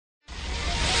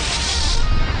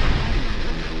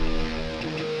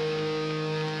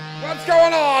What's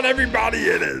going on, everybody?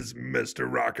 It is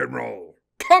Mr. Rock and Roll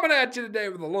coming at you today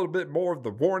with a little bit more of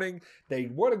the warning.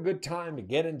 What a good time to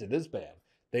get into this band.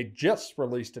 They just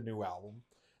released a new album.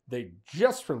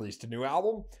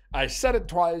 I said it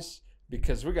twice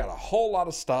because we got a whole lot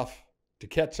of stuff to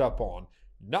catch up on,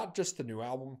 not just the new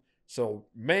album. So,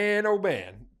 man, oh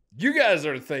man, you guys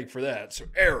are to thank for that. So,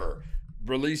 Error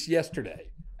released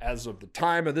yesterday, as of the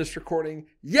time of this recording,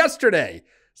 yesterday.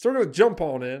 So we're going to jump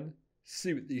on in,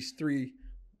 see what these three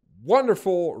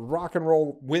wonderful rock and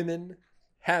roll women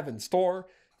have in store.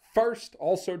 First,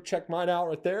 also check mine out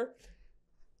right there.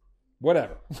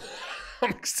 Whatever.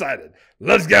 I'm excited.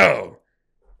 Let's go.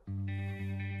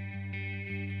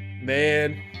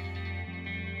 Man,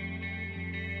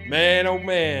 oh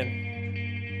man.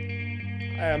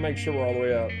 I gotta make sure we're all the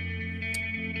way up.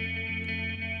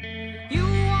 You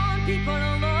want people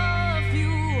to love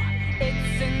you.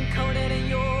 It's encoded in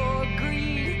your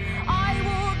greed. I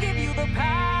will give you the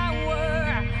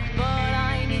power, but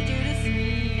I need you to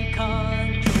sneak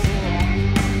control.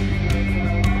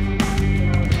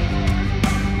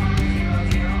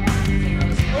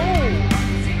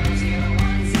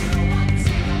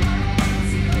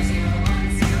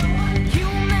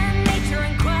 Human nature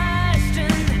in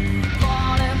question,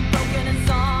 flawed and broken in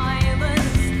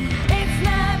silence. It's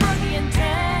never the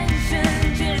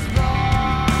intention, just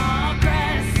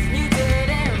progress. You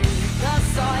didn't read the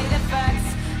side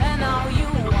effects, and now you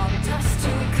want us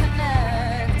to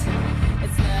connect.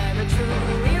 It's never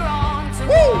truly wrong to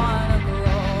wanna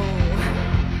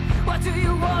grow. What do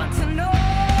you want to know?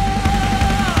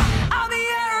 All the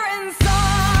air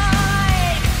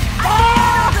inside. At the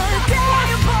end of the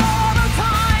day, of all the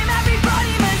time,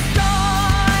 everybody must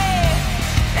die.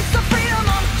 It's the freedom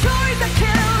of choice that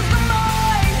kills the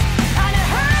mind, and it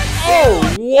hurts you. Oh,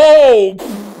 whoa.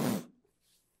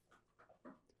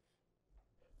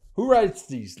 Who writes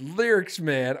these lyrics,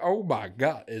 man? Oh my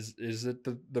God. Is it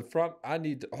the front? I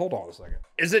need to, hold on a second.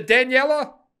 Is it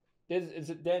Daniela? Is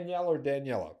it Daniela or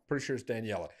Daniela? Pretty sure it's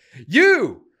Daniela.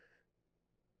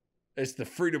 It's the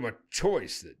freedom of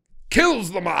choice that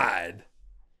kills the mind.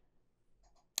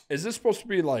 Is this supposed to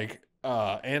be like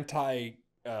anti-social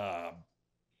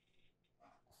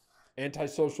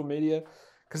media?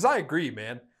 Because I agree,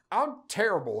 man. I'm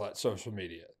terrible at social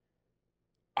media.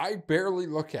 I barely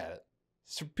look at it.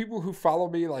 So people who follow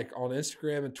me like on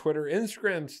Instagram and Twitter,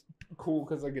 Instagram's cool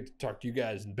because I get to talk to you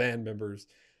guys and band members.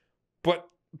 But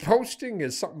posting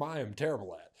is something I am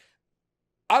terrible at.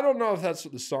 I don't know if that's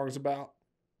what the song's about,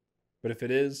 but if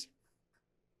it is,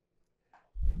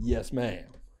 yes,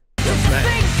 ma'am. Yes, ma'am.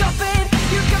 Think of it,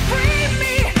 you can free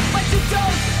me, but you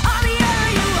don't. On the air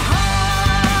you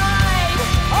hide.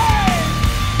 Hey,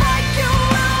 like you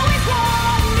always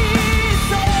want me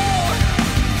so.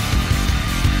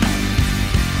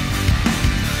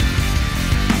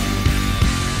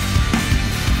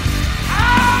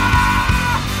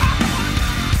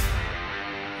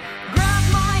 Grab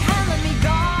my hand, let me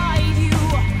guide you.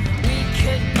 We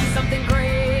could be something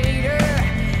greater.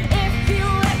 If you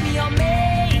let me, I'll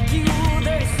make you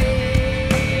their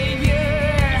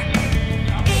savior.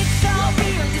 It shall be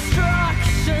your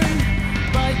destruction,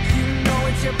 but you know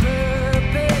it's your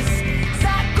purpose.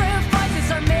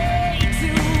 Sacrifices are made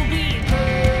to be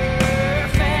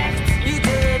perfect. You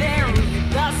didn't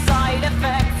read the side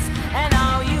effects, and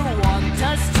now you want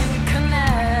us to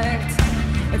connect.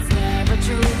 It's never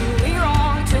truly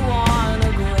wrong to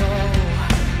wanna grow.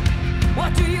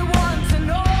 What do you want to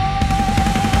know? On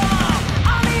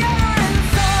the other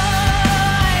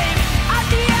inside, at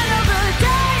the end of the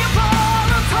day, of all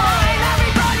the time,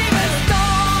 everybody must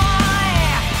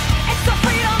die. It's the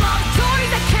freedom of choice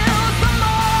that kills the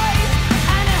mind,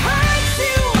 and it hurts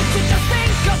you to just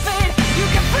think of it. You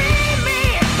can free me,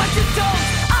 but you don't.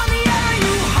 On the air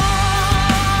you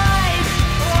hide.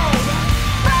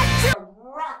 Back to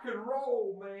Rock and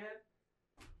roll, man.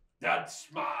 That's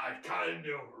my kind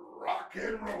of rock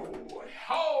and roll.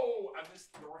 Ho! I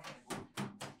missed the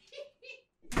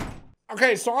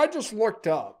Okay, so I just looked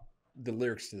up the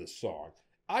lyrics to this song.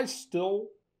 I still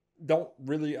don't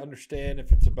really understand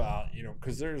if it's about,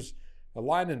 because there's a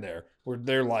line in there where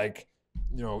they're like,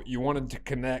 you wanted to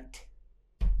connect,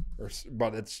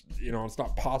 but it's, it's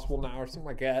not possible now or something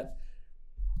like that.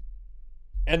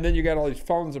 And then you got all these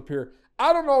phones up here.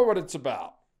 I don't know what it's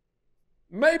about.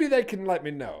 Maybe they can let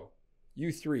me know.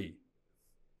 You three.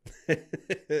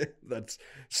 That's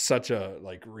such a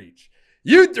reach.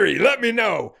 You three, let me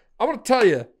know. I want to tell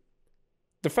you,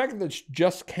 the fact that it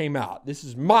just came out, this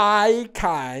is my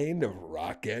kind of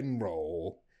rock and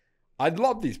roll. I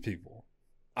love these people.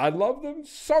 I love them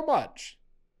so much.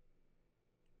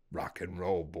 Rock and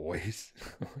roll, boys.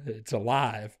 It's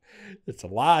alive. It's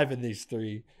alive in these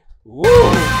three. Woo! It's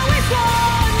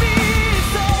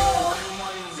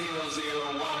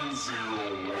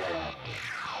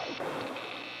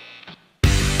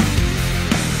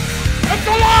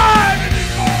alive in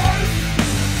these boys!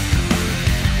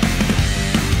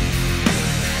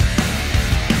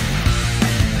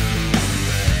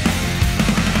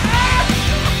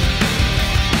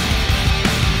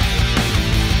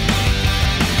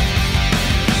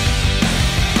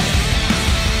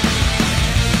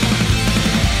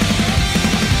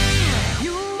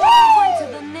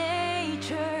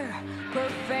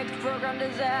 Program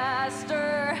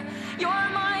disaster. You're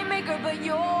my maker, but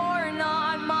you're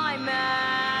not my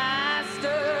master.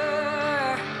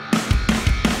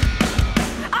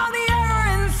 I'm the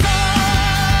error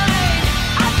inside.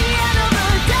 At the end of the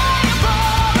day,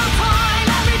 all the time,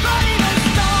 everybody must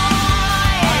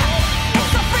die.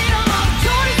 It's the freedom of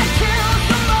choice that kills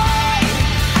the mind,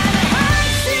 and it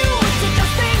hurts you to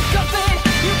just think of it.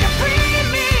 You can free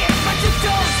me, but you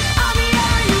don't. I'm the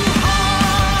error you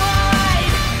hide.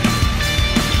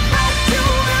 You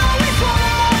always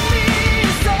want me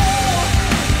so.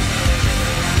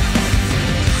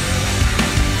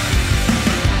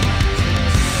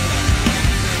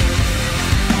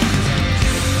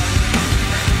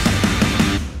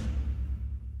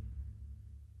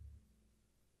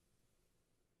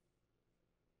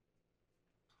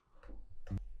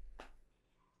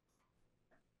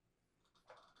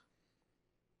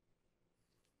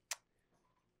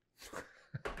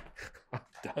 I'm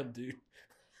done, dude.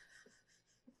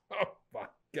 Oh my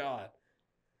God.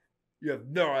 You have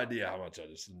no idea how much I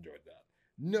just enjoyed that.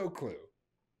 No clue.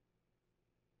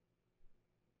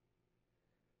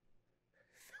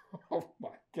 Oh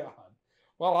my God.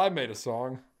 Well, I made a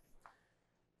song.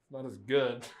 Not as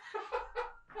good.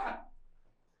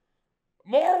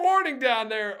 More warning down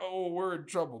there. Oh, we're in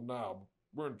trouble now.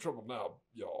 We're in trouble now,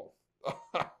 y'all.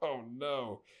 Oh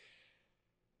no.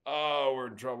 Oh, we're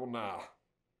in trouble now.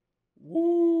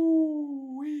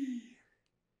 Woo-wee.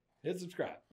 Hit subscribe.